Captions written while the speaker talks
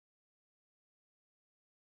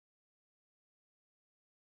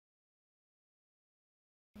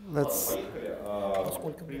Let's.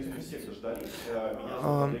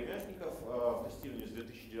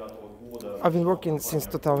 I've been working since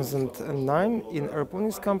 2009 in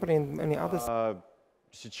airplanes company and many others.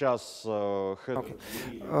 Сейчас Okay.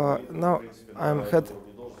 Now I'm head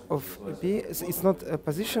of EP. It's not a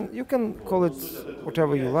position. You can call it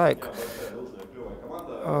whatever you like.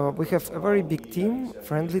 We have a very big team,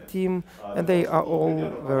 friendly team, and they are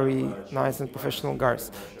all very nice and professional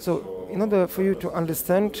guys. So in order for you to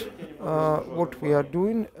understand what we are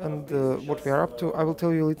doing and what we are up to, I will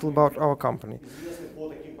tell you a little about our company.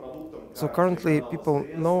 So currently people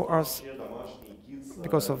know us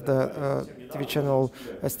because of the TV channel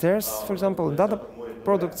STAS, for example, and other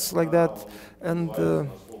products like that. And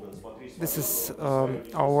this is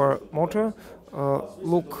our motto,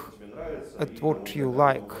 look at what you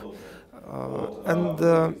like and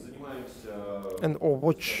or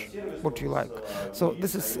watch what you like. So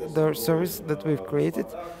this is the service that we've created.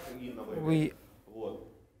 We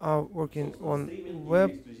are working on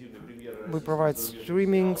web. We provide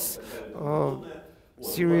streamings,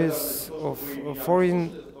 series of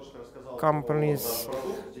foreign companies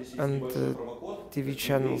and TV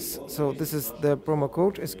channels. So this is the promo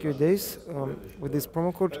code SQA Days. With this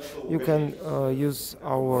promo code, you can use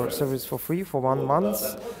our service for free for 1 month.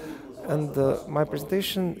 And my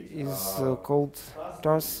presentation is called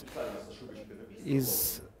TAS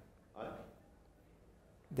is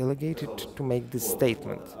delegated to make this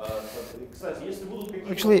statement.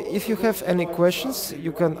 Actually, if you have any questions,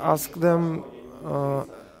 you can ask them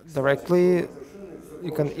directly.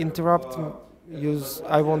 You can interrupt.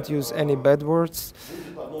 I won't use any bad words.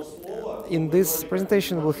 In this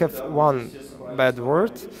presentation, we'll have one bad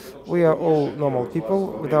word. We are all normal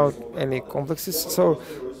people without any complexes. So,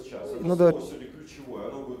 in order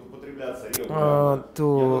to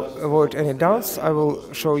avoid any doubts, I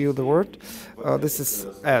will show you the word. This is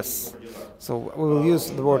S. So we will use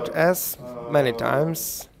the word S many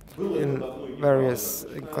times in various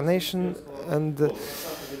inclination. And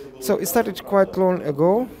so it started quite long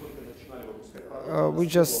ago. We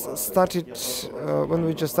just started when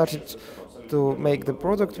we just started to make the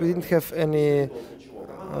product. We didn't have any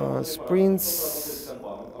sprints.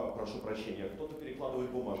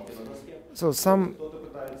 So some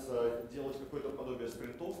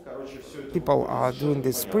people are doing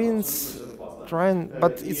these sprints, trying,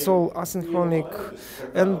 but it's all asynchronic.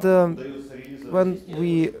 And when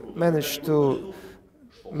we manage to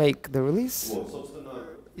make the release,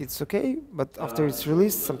 it's okay, but after it's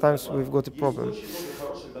released, sometimes we've got a problem.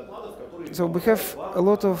 So we have a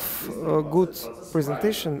lot of good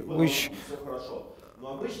presentation which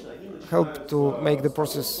help to make the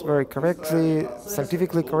process very correctly,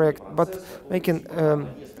 scientifically correct, but making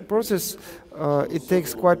process it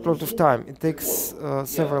takes quite a lot of time. It takes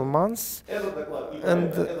several months,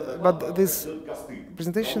 and but this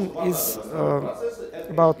presentation is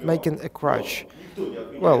about making a crutch.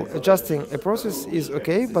 Well, adjusting a process is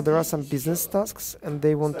okay, but there are some business tasks, and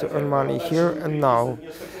they want to earn money here and now.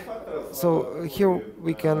 So here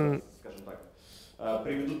we can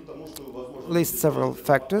list several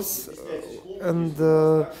factors, and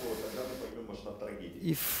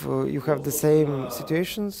if you have the same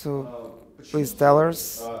situation, so please tell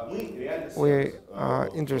us. We are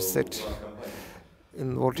interested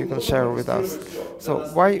in what you can share with us. So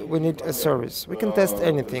why we need a service? We can test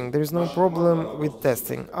anything. There is no problem with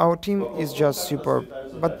testing. Our team is just superb.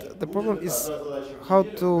 But the problem is how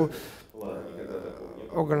to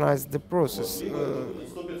organize the process.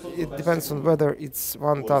 It depends on whether it's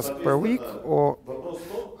 1 task per week or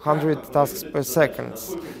 100 tasks per second.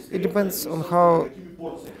 It depends on how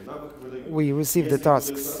we receive the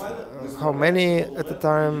tasks, how many at a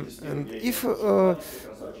time, and if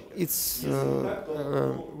it's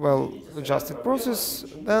a well-adjusted process,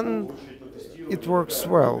 then it works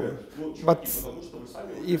well. But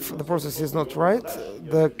if the process is not right,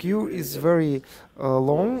 the queue is very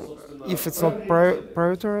long. If it's not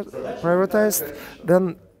prioritized,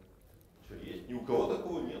 then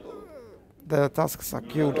the tasks are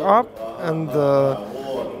queued up and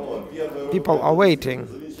people are waiting.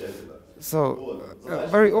 So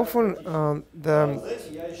very often the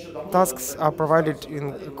tasks are provided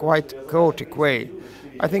in a quite chaotic way.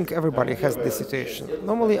 I think everybody has this situation.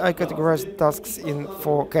 Normally I categorize tasks in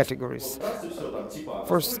 4 categories.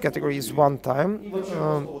 First category is one-time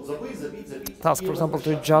task, for example,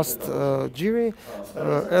 to adjust jury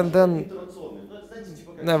and then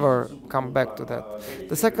never come back to that.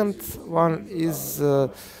 The second one is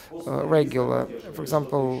regular. For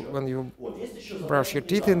example, when you brush your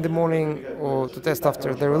teeth in the morning or to test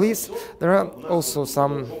after the release, there are also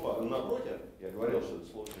some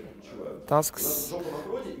tasks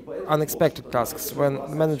unexpected tasks. When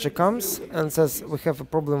the manager comes and says we have a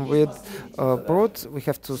problem with prod, we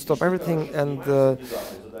have to stop everything and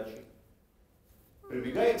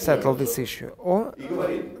settle this issue. Or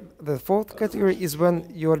the fourth category is when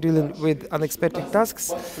you are dealing with unexpected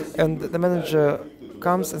tasks and the manager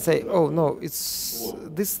comes and say, oh no, it's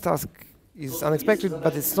this task is unexpected,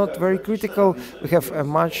 but it's not very critical. We have a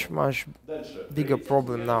much bigger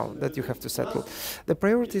problem now that you have to settle. The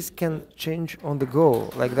priorities can change on the go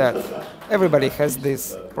like that. Everybody has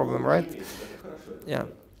this problem, right? Yeah.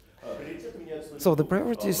 So the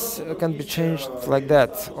priorities can be changed like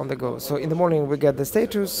that on the go. So in the morning we get the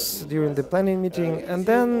status during the planning meeting, and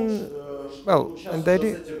then, well, and the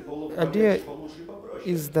idea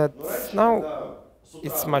is that now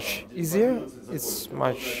it's much easier, it's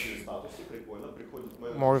much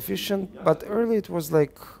more efficient, but early it was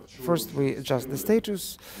like first we adjust the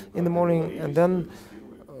status in the morning, and then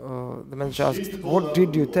the manager asked, what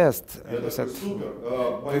did you test? And we said,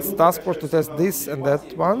 this task was to test this and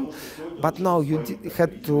that one, but now you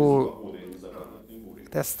had to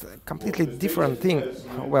test a completely different thing.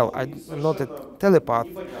 Well, I'm not a telepath,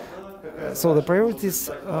 so the priorities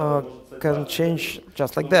can change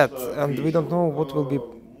just like that, and we don't know what will be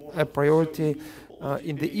a priority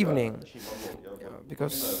in the evening,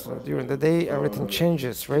 because during the day everything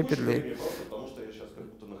changes rapidly.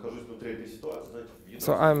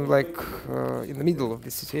 So I'm like in the middle of the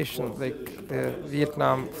situation, like the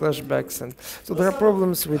Vietnam flashbacks, and so there are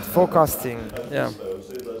problems with forecasting. Yeah.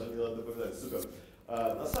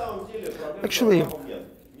 Actually,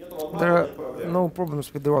 there are no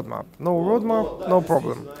problems with the roadmap. No roadmap, no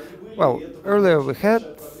problem. Well, earlier we had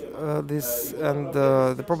this, and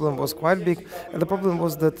the problem was quite big. And the problem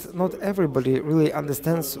was that not everybody really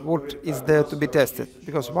understands what is there to be tested.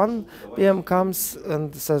 Because one PM comes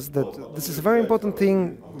and says that this is a very important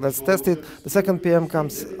thing, let's test it. The second PM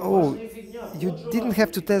comes, oh, you didn't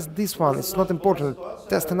have to test this one, it's not important,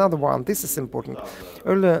 test another one, this is important.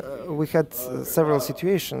 Earlier we had several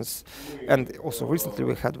situations, and also recently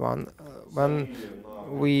we had one, when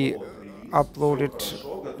we uploaded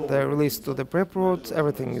the release to the prep-prod,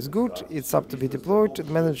 everything is good, it's up to be deployed, the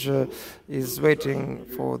manager is waiting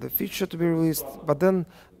for the feature to be released, but then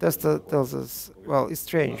tester tells us, well, it's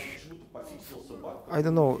strange. I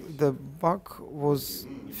don't know, the bug was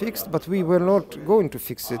fixed, but we were not going to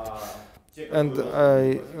fix it. And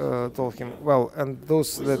I told him, well, and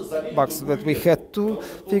those bugs that we had to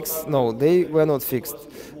fix, no, they were not fixed.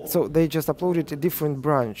 So they just uploaded a different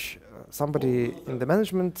branch. Somebody in the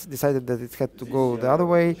management decided that it had to go the other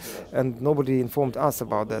way, and nobody informed us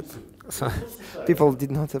about that. So people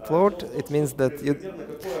did not upload. It means that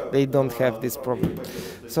they don't have this problem.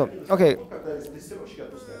 So, okay,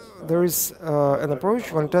 there is an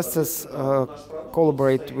approach when testers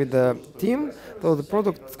collaborate with the team. So the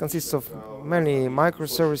product consists of many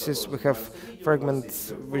microservices. We have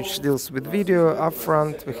fragments which deals with video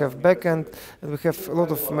upfront, we have backend, and we have a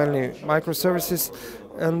lot of many microservices.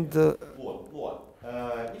 And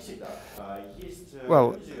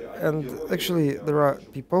well, and actually there are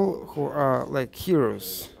people who are like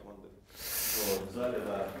heroes.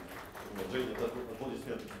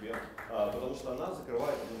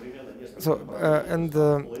 So and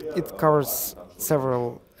it covers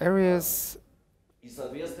several areas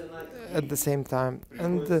at the same time,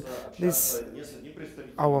 and this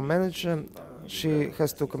our manager, she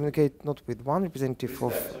has to communicate not with one representative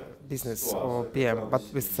of business or PM, but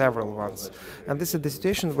with several ones. And this is the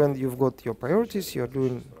situation when you've got your priorities, you're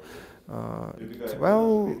doing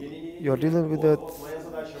well, you're dealing with it,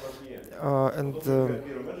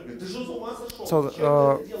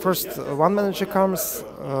 so first one manager comes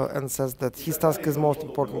and says that his task is most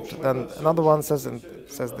important, then another one says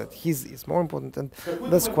that his is more important, and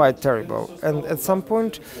that's quite terrible. And at some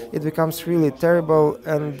point it becomes really terrible,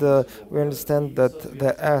 and we understand that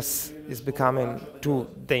the S is becoming too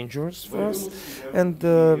dangerous for us, and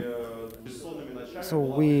so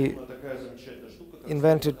we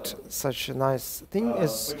invented such a nice thing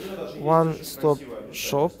as one-stop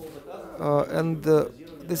shop, and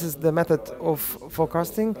this is the method of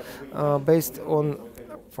forecasting based on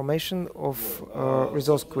formation of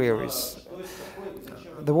resource queries.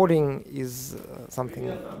 The wording is something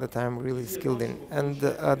that I'm really skilled in, and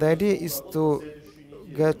the idea is to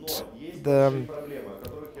get the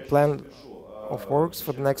plan of works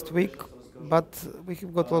for the next week, but we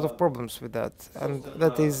have got a lot of problems with that, and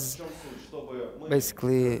that is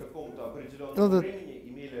basically in order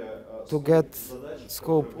to get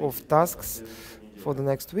scope of tasks for the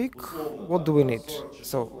next week, what do we need?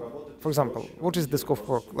 So For example, what is the scope of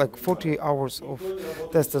work? Like 40 hours of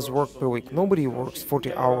testers work per week. Nobody works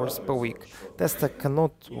 40 hours per week. Tester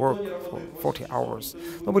cannot work for 40 hours.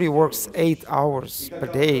 Nobody works 8 hours per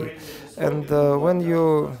day. And when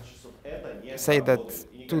you say that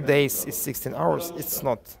 2 days is 16 hours, it's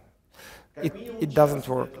not. It doesn't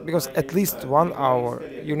work, because at least 1 hour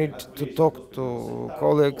you need to talk to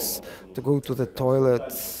colleagues, to go to the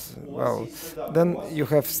toilet. Well, then you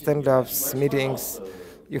have stand-ups, meetings.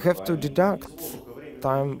 You have to deduct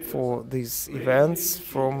time for these events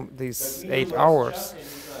from these 8 hours.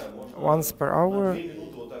 Once per hour,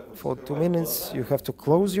 for 2 minutes, you have to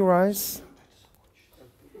close your eyes.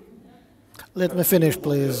 Let me finish,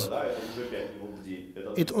 please.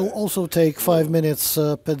 It will also take 5 minutes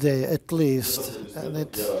per day at least, and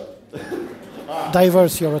it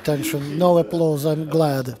diverts your attention. No applause, I'm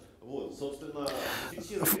glad.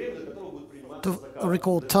 To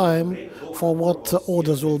record time for what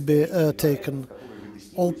orders will be taken.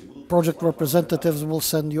 All project representatives will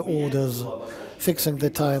send you orders, fixing the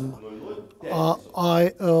time.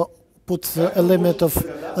 I put a limit of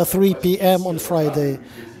 3 p.m. on Friday.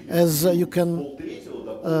 As you can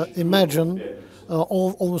imagine,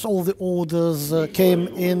 almost all the orders came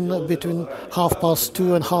in between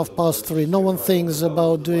 2:30 and 3:30. No one thinks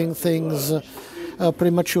about doing things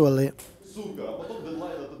prematurely.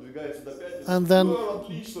 And then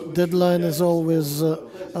deadline is always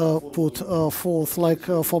put forth like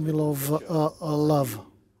a formula of love.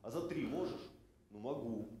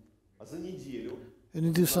 And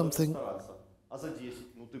you do something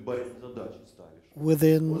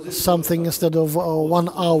within something instead of 1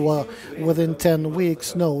 hour within 10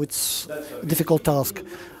 weeks. No, it's a difficult task.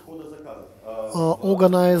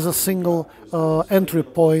 Organize a single entry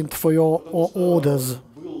point for your orders.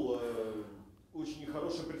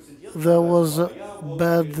 There was a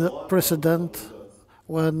bad precedent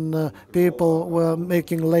when people were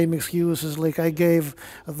making lame excuses, like I gave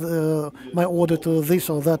my order to this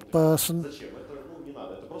or that person.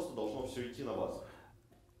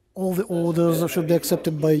 All the orders should be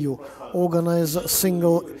accepted by you. Organize a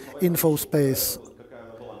single info space.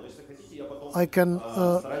 I can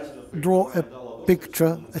draw a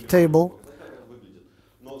picture, a table,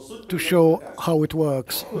 to show how it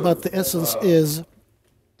works. But the essence is,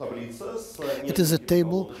 it is a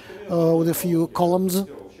table with a few columns.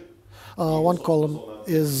 One column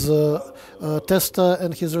is tester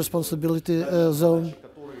and his responsibility zone,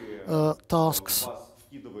 tasks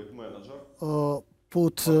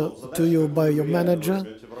put to you by your manager,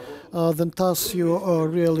 then tasks you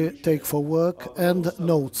really take for work, and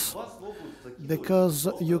notes, because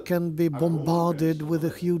you can be bombarded with a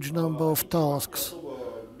huge number of tasks.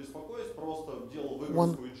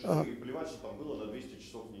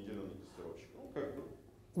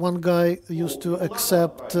 One guy used to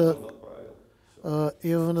accept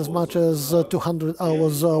even as much as 200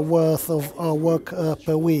 hours worth of work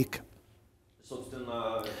per week.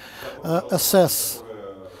 Assess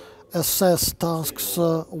tasks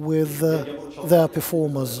with their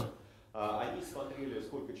performers.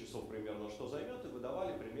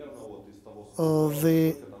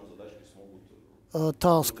 The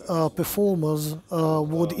task performers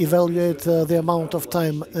would evaluate the amount of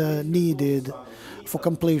time needed for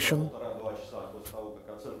completion.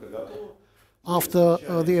 After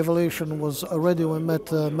the evaluation was ready, we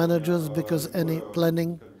met managers, because any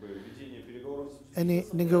planning, any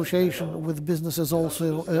negotiation with business is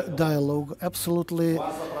also a dialogue. Absolutely,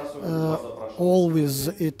 always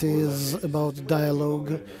it is about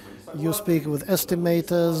dialogue. You speak with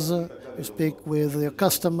estimators, you speak with your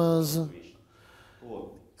customers.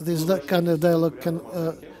 This kind of dialogue can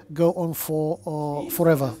go on for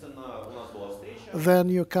forever. Then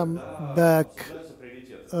you come back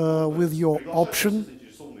with your option.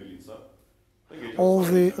 All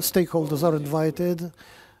the stakeholders are invited,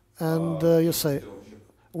 and you say,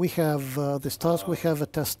 we have this task, we have a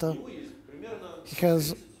tester. He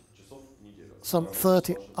has some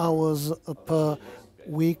 30 hours per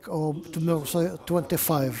week, or tomorrow, say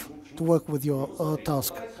 25, to work with your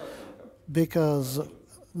task, because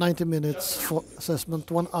 90 minutes for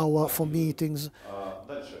assessment, 1 hour for meetings,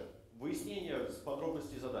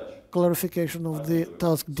 clarification of the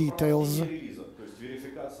task details,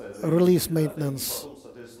 release maintenance,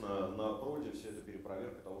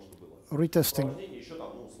 retesting,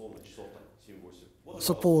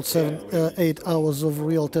 support 7-8 hours of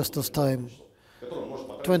real testers' time,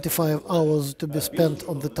 25 hours to be spent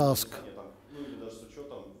on the task.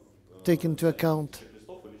 Take into account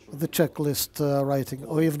the checklist writing,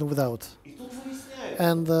 or even without.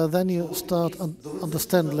 And then you start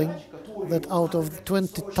understanding that out of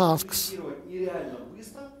 20 tasks,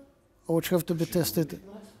 which have to be tested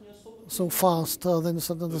so fast, then it's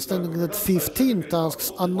an understanding that 15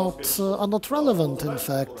 tasks are not relevant, in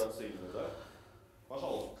fact.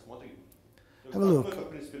 Have a look.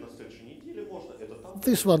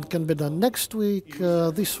 This one can be done next week,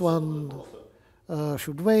 this one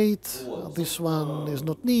should wait, this one is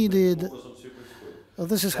not needed.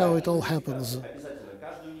 This is how it all happens.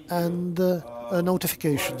 And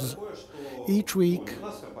notifications. Each week,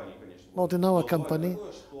 not in our company,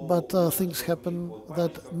 but things happen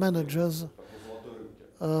that managers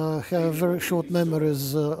have very short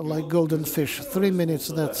memories, like golden fish. 3 minutes,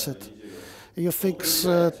 that's it. You fix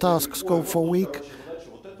task scope for a week,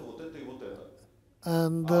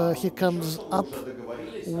 and he comes up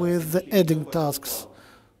with the adding tasks.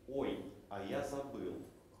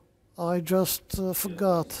 I just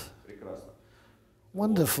forgot.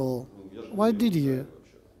 Wonderful. Why did you?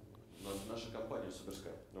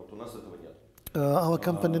 Our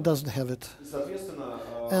company doesn't have it.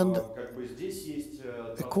 And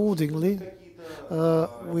accordingly,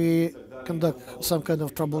 we conduct some kind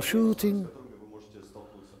of troubleshooting.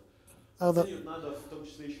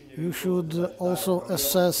 You should also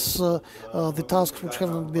assess the tasks which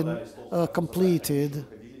haven't been completed.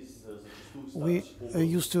 We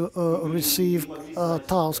used to receive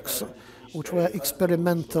tasks which were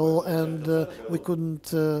experimental, and we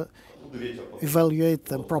couldn't evaluate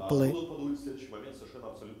them properly.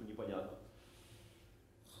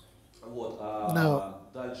 Now,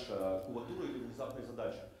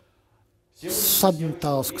 sudden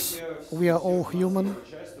tasks. We are all human.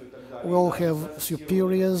 We all have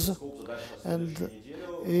superiors, and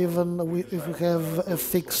even if we have a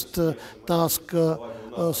fixed task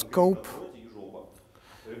scope,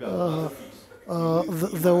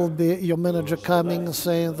 there will be your manager coming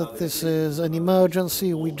saying that this is an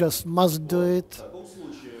emergency, we just must do it.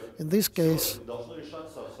 In this case,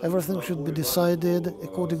 everything should be decided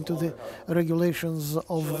according to the regulations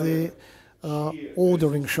of the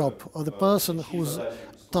ordering shop, or the person whose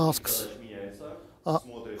tasks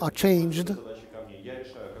are changed,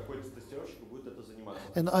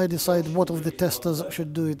 and I decide what of the testers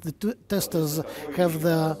should do it. The testers have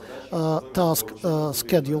their task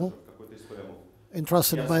schedule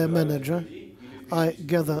entrusted by a manager. I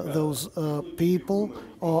gather those people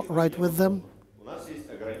or write with them.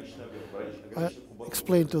 I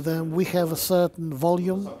explain to them we have a certain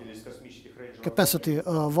volume, capacity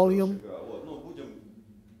volume,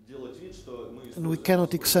 and we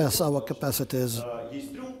cannot excess our capacities.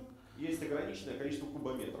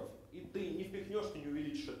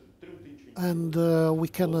 And we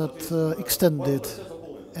cannot extend it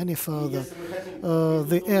any further.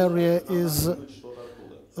 The area is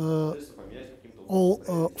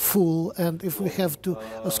all full, and if we have to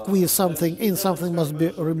squeeze something in, something must be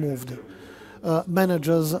removed.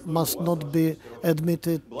 Managers must not be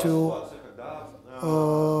admitted to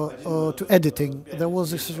editing. There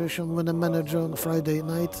was a situation when a manager on Friday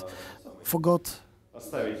night forgot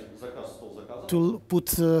to put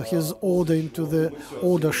his order into the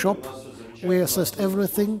order shop. We assessed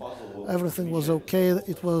everything. Everything was okay.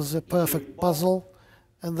 It was a perfect puzzle.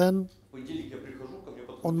 And then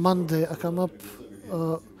on Monday, I come up.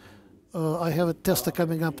 I have a tester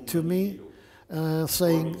coming up to me,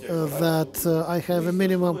 saying that I have a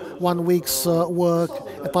minimum 1 week's work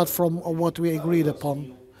apart from what we agreed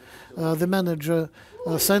upon. The manager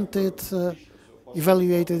sent it,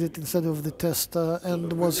 evaluated it instead of the tester,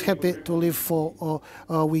 and was happy to leave for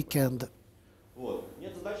a weekend.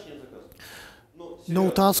 No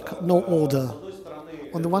task, no order.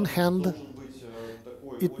 On the one hand,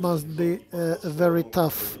 it must be a very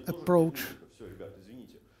tough approach.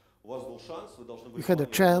 You had a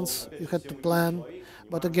chance, you had to plan,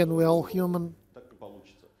 but again, we're all human.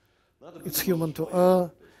 It's human to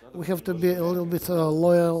err. We have to be a little bit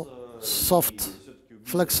loyal, soft,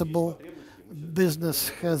 flexible. Business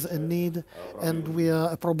has a need, and we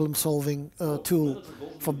are a problem-solving tool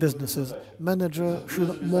for businesses. Manager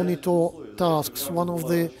should monitor tasks, one of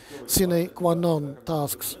the sine qua non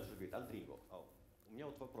tasks.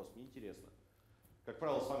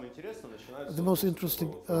 The most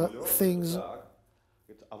interesting things.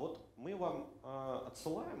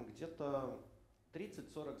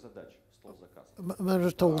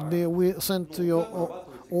 Manager told me, we sent to your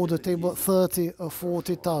order table 30 or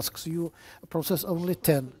 40 tasks. You process only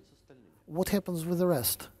 10. What happens with the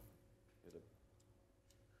rest?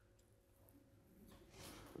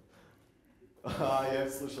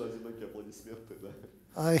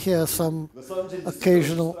 I hear some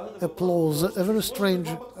occasional applause. A very strange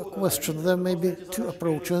question. There may be two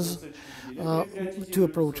approaches. two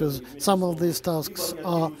approaches. Some of these tasks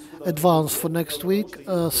are advanced for next week,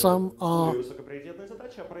 some are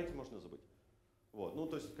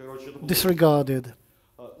disregarded.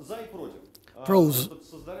 Pros.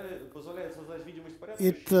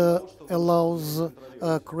 It allows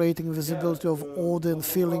creating visibility of order and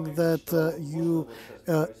feeling that you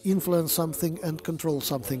influence something and control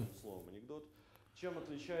something.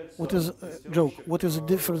 What is joke? What is the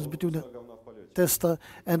difference between a tester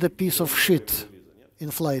and a piece of shit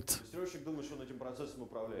in flight?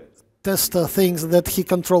 Tester thinks that he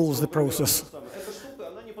controls the process.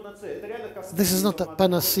 This is not a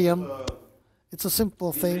panacea. It's a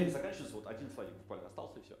simple thing.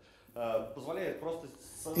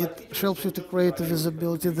 It helps you to create a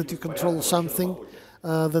visibility that you control something,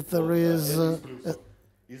 that there is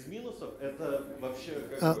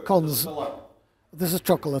cons. This is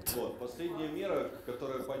chocolate.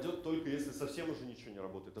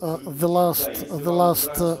 The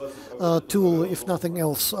last tool, if nothing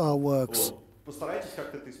else, works.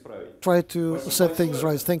 Try to set things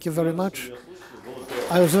right. Thank you very much.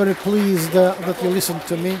 I was very pleased that you listened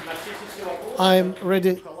to me. I'm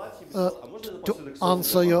ready to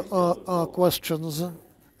answer your questions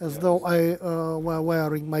as though I were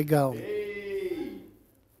wearing my gown.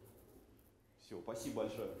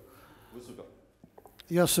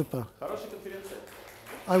 You're super.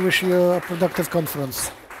 I wish you a productive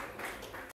conference.